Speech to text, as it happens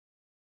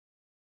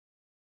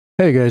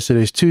Hey guys,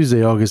 today's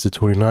Tuesday, August the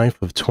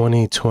 29th of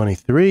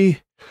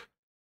 2023,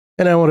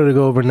 and I wanted to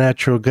go over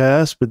natural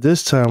gas, but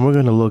this time we're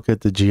going to look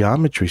at the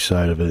geometry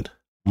side of it.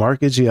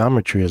 Market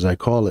geometry, as I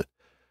call it.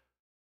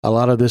 A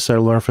lot of this I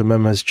learned from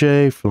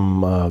MSJ,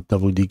 from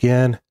WD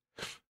Gann.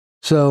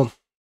 So,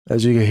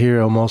 as you can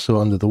hear, I'm also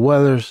under the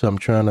weather, so I'm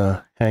trying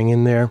to hang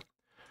in there.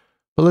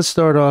 But let's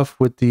start off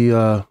with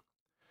the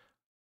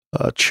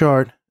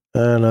chart,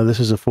 and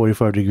this is a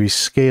 45-degree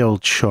scale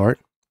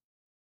chart.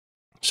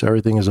 So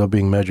everything is all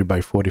being measured by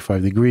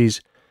 45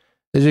 degrees.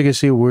 As you can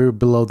see, we're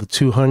below the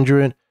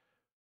 200.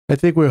 I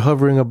think we're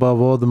hovering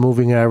above all the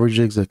moving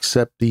averages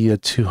except the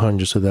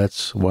 200. So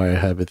that's why I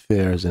have it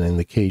there as an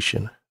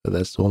indication. So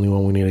that's the only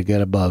one we need to get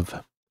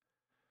above.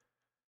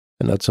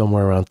 And that's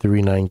somewhere around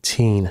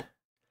 319.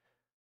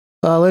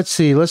 Let's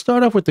see. Let's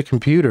start off with the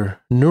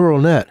computer.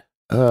 Neural net.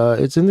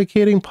 It's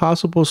indicating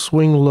possible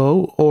swing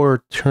low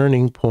or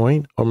turning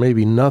point, or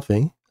maybe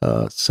nothing,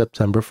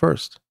 September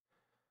 1st.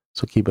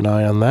 So keep an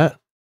eye on that.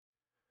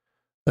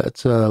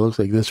 That looks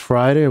like this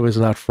Friday. It was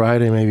not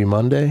Friday, maybe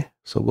Monday.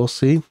 So we'll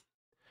see.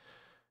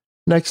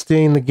 Next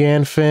thing, the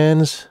Gann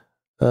fans.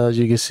 As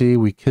you can see,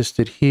 we kissed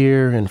it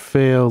here and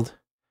failed.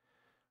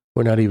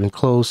 We're not even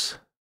close.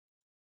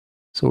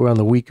 So we're on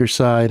the weaker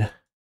side.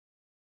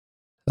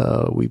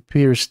 We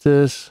pierced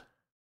this,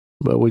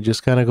 but we're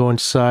just kind of going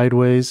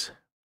sideways.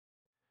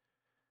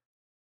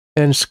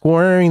 And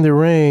squaring the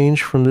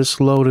range from this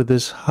low to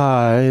this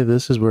high,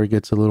 this is where it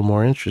gets a little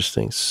more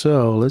interesting.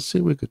 So let's see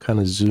if we could kind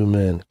of zoom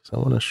in, because I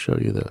want to show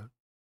you the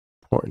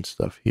important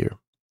stuff here.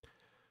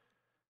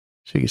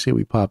 So you can see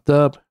we popped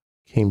up,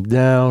 came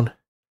down.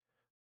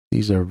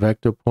 These are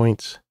vector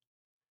points.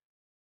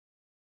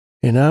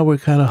 And now we're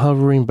kind of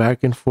hovering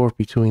back and forth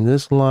between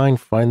this line,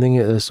 finding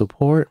it as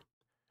support.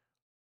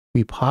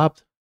 We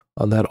popped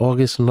on that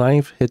August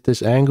 9th, hit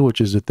this angle, which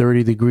is a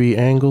 30-degree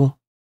angle.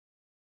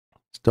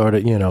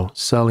 Started,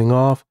 selling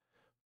off,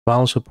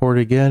 found support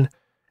again.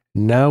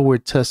 Now we're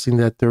testing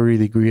that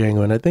 30-degree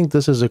angle. And I think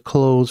this is a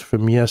close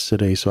from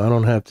yesterday, so I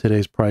don't have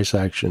today's price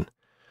action.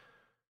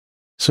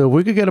 So if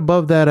we could get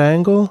above that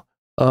angle,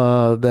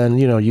 then,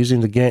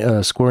 using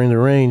the squaring the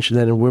range,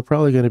 then we're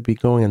probably going to be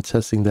going and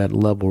testing that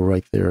level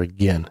right there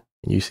again.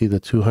 And you see the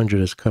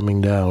 200 is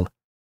coming down,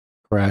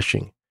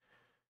 crashing.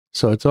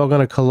 So it's all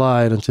going to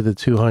collide into the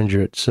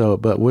 200. So,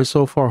 but we're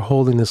so far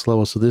holding this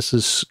level, so this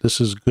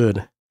is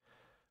good.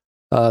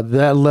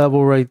 That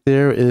level right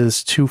there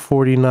is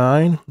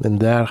 249, and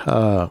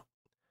that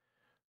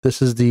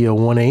this is the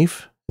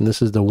 1/8, and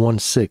this is the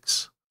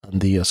 1/6 on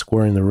the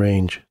squaring the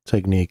range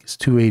technique. It's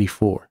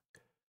 284.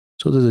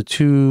 So there's the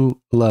two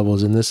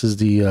levels, and this is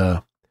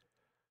the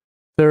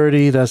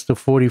 30. That's the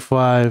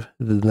 45.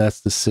 Then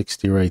that's the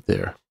 60 right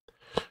there.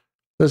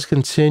 Let's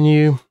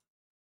continue.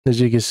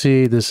 As you can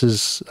see, this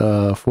is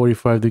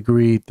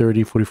 45-degree,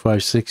 30,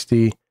 45,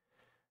 60,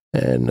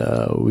 and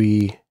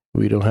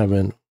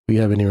we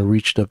haven't even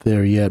reached up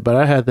there yet, but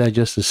I had that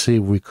just to see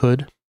if we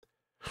could.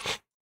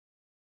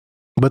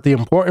 But the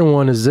important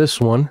one is this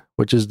one,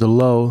 which is the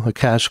low, a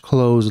cash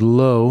close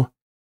low.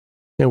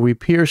 And we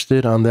pierced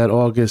it on that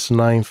August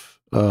 9th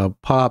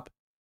pop,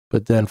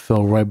 but then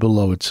fell right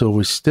below it. So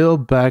we're still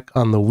back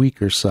on the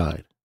weaker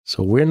side.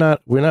 So we're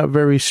not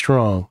very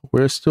strong.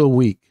 We're still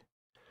weak.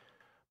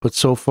 But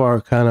so far,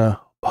 kind of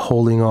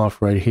holding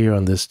off right here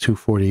on this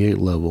 248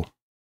 level.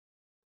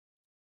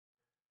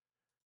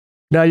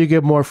 Now you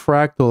get more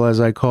fractal, as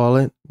I call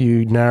it.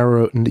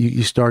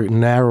 You start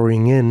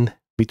narrowing in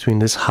between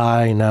this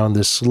high now and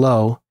this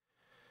low.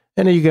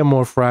 And then you get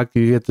more fractal.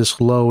 You get this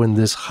low and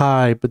this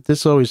high, but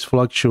this always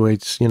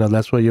fluctuates.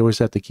 That's why you always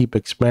have to keep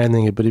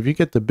expanding it. But if you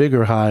get the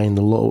bigger high and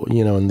the low,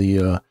 and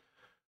the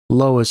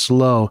lowest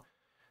low,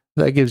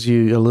 that gives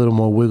you a little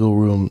more wiggle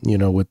room,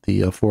 with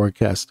the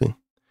forecasting.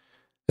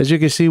 As you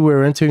can see,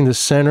 we're entering the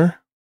center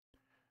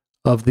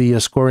of the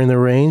scoring the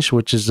range,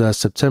 which is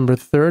September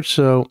 3rd.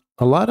 So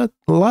a lot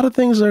of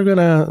things are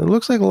it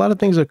looks like a lot of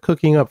things are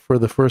cooking up for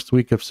the first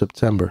week of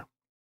September.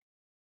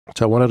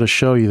 So I wanted to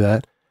show you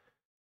that.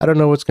 I don't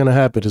know what's going to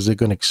happen. Is it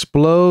going to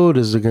explode?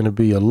 Is it going to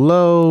be a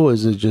low?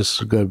 Is it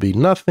just going to be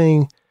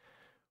nothing?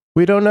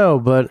 We don't know,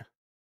 but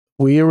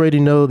we already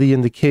know the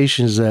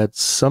indications that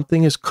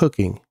something is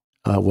cooking.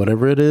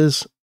 Whatever it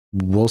is,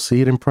 we'll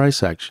see it in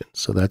price action.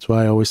 So that's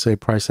why I always say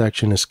price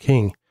action is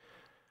king.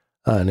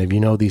 And if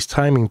you know these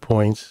timing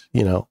points,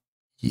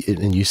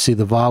 and you see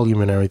the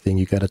volume and everything,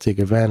 you got to take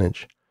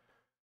advantage.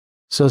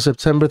 So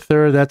September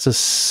 3rd, that's a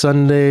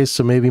Sunday,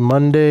 so maybe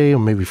Monday or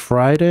maybe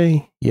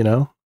Friday,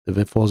 if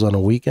it falls on a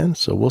weekend.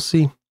 So we'll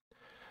see.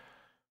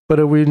 But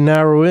if we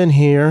narrow in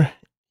here,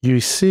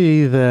 you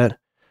see that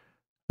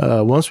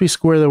once we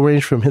square the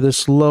range from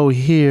this low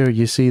here,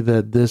 you see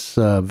that this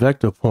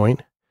vector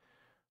point,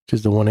 which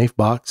is the 1/8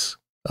 box,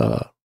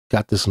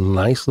 got this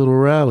nice little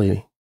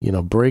rally,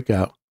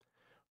 breakout,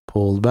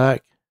 pulled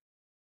back.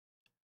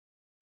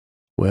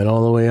 Went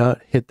all the way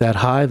out, hit that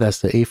high. That's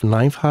the 8th,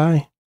 9th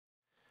high.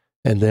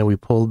 And then we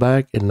pulled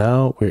back, and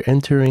now we're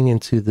entering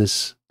into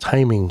this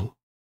timing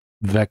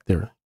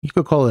vector. You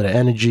could call it an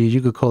energy.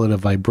 You could call it a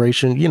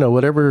vibration,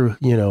 whatever,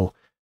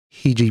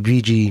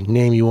 heebie-jeebie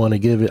name you want to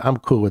give it. I'm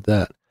cool with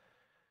that.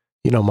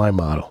 You know, my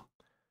model.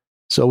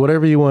 So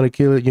whatever you want to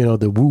kill it, you know,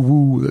 the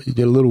woo-woo,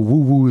 the little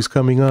woo-woo is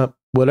coming up.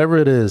 Whatever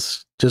it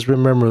is, just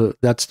remember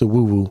that's the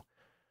woo-woo.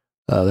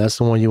 That's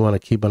the one you want to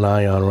keep an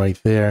eye on right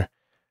there.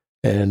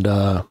 And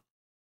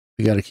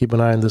you got to keep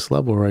an eye on this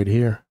level right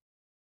here,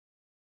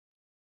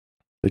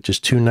 which is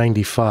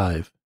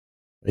 295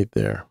 right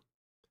there.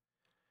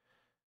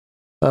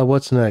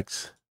 What's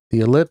next?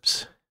 The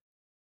ellipse.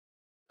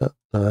 No,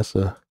 that's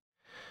the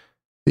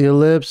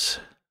ellipse.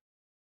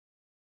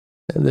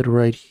 And then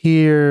right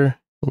here,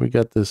 we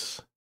got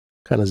this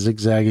kind of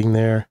zigzagging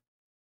there.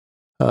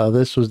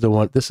 This was the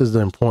one. This is the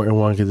important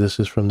one because this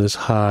is from this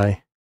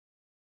high.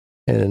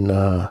 And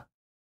I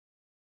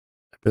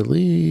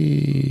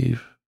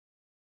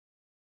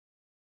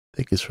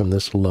think it's from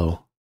this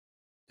low.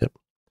 Yep.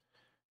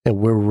 And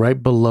we're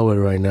right below it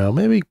right now.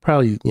 Maybe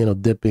probably, you know,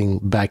 dipping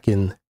back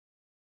in.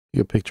 You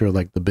get a picture of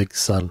like the big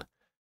sun.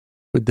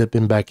 We're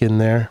dipping back in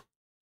there.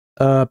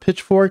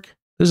 Pitchfork.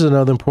 This is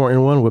another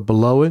important one. We're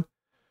below it.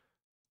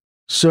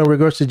 So in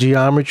regards to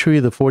geometry,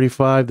 the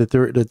 45, the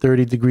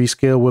 30 degree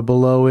scale, we're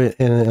below it.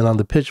 And on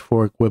the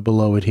pitchfork, we're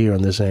below it here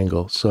on this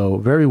angle. So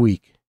very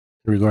weak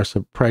in regards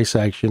to price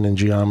action and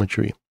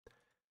geometry.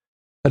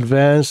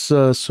 Advanced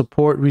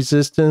support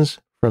resistance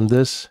from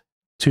this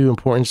two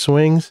important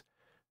swings,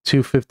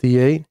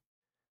 258.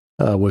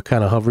 We're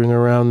kind of hovering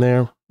around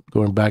there,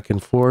 going back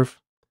and forth.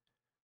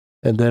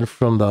 And then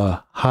from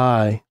the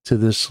high to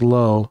this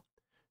low,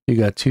 you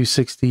got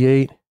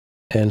 268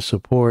 and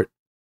support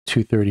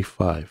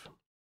 235.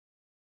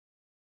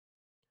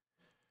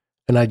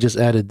 And I just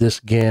added this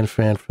Gann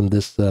fan from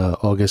this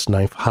August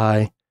 9th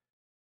high.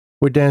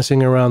 We're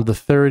dancing around the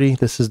 30.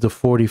 This is the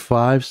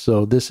 45.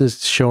 So this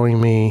is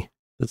showing me,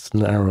 let's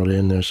narrow it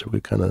in there so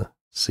we kind of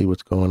see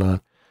what's going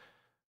on.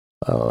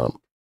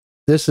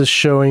 This is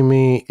showing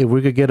me if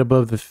we could get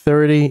above the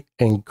 30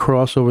 and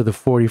cross over the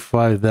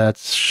 45,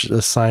 that's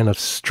a sign of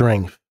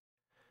strength.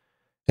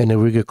 And if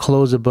we could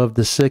close above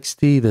the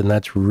 60, then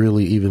that's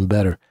really even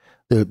better.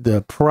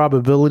 The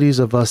probabilities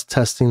of us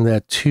testing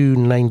that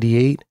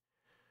 298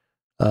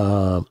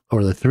 or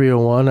the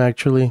 301,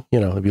 actually, you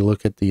know, if you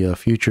look at the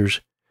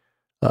futures,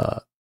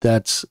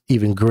 that's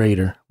even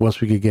greater once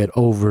we could get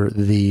over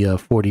the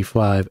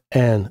 45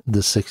 and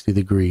the 60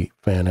 degree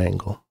fan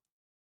angle.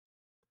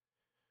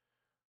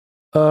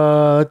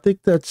 I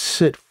think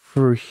that's it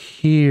for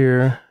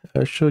here.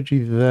 I showed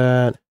you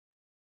that.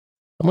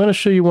 I'm going to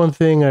show you one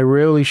thing I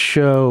rarely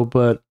show,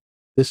 but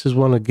this is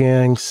one of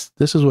Gann's.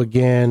 This is what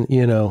Gann,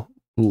 you know,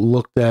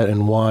 looked at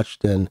and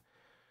watched and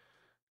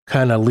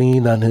kind of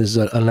leaned on his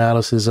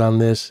analysis on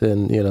this.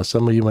 And, you know,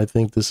 some of you might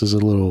think this is a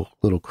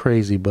little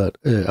crazy, but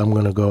I'm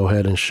going to go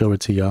ahead and show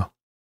it to y'all.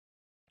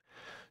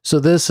 So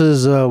this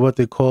is what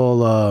they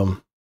call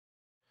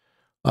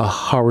a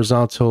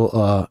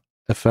horizontal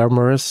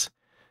ephemeris.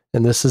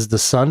 And this is the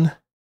sun.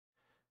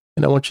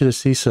 And I want you to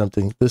see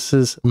something. This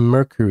is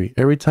Mercury.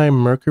 Every time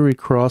Mercury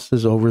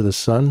crosses over the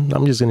sun,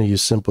 I'm just going to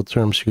use simple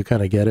terms so you can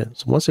kind of get it.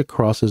 So once it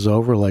crosses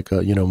over like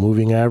a, you know,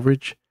 moving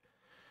average,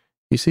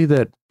 you see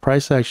that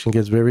price action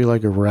gets very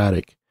like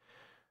erratic.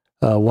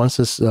 Once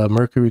this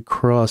Mercury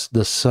crossed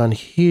the sun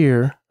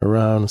here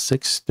around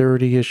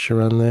 6:30-ish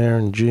around there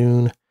in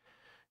June,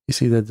 you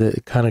see that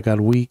it kind of got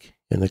weak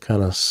and it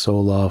kind of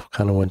sold off,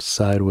 kind of went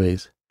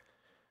sideways.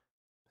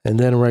 And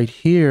then right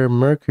here,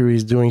 Mercury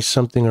is doing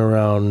something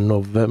around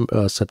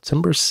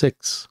September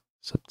 6th.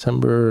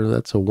 September,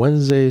 that's a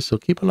Wednesday. So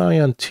keep an eye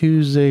on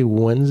Tuesday,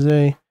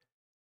 Wednesday.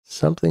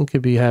 Something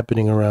could be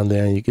happening around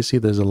there. And you can see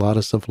there's a lot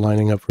of stuff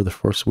lining up for the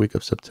first week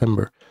of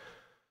September.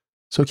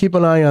 So keep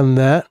an eye on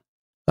that.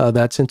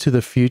 That's into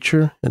the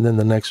future. And then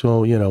the next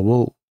one, you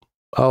know,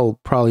 I'll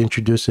probably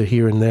introduce it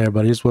here and there,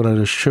 but I just wanted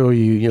to show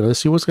you, you know,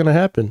 let's see what's going to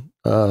happen.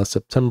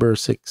 September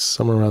 6th,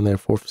 somewhere around there,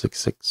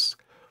 456.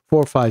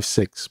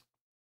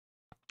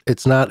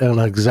 It's not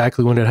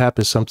exactly when it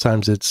happens.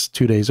 Sometimes it's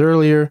 2 days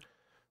earlier.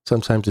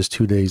 Sometimes it's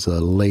 2 days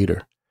later.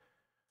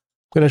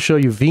 I'm going to show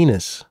you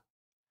Venus.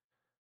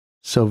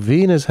 So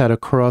Venus had a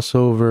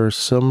crossover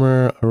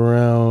somewhere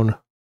around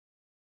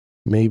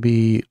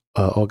maybe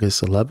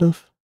August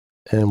 11th.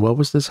 And what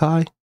was this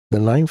high? The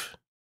 9th?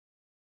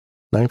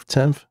 9th,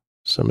 10th?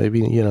 So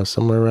maybe, you know,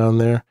 somewhere around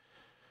there.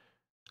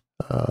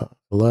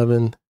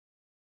 11.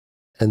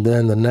 And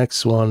then the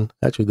next one,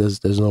 actually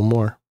there's no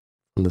more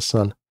from the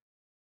sun.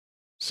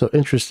 So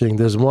interesting.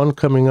 There's one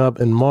coming up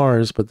in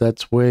Mars, but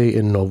that's way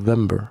in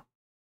November.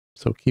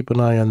 So keep an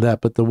eye on that.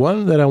 But the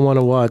one that I want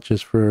to watch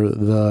is for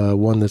the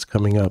one that's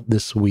coming up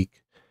this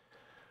week.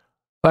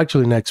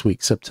 Actually, next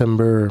week,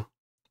 September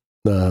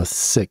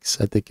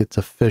 6th. I think it's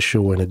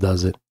official when it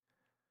does it.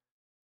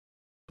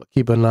 But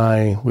keep an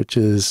eye, which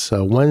is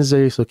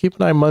Wednesday. So keep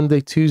an eye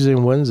Monday, Tuesday,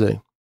 and Wednesday.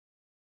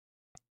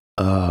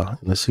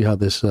 Let's see how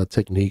this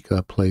technique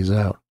plays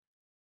out.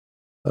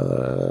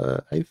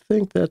 I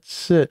think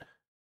that's it.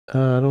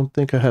 I don't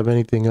think I have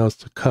anything else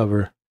to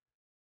cover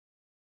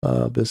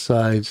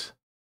besides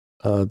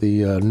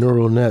the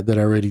neural net that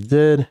I already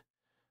did.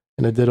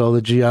 and I did all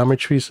the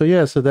geometry. So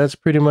yeah, so that's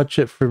pretty much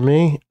it for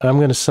me. I'm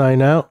going to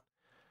sign out.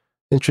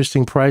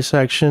 Interesting price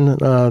action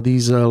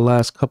these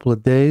last couple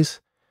of days.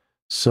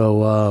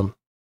 So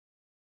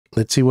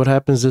let's see what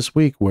happens this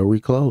week where we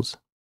close.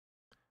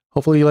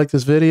 Hopefully you like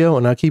this video,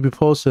 and I'll keep you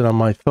posted on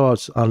my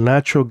thoughts on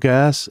natural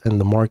gas and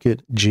the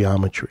market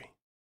geometry.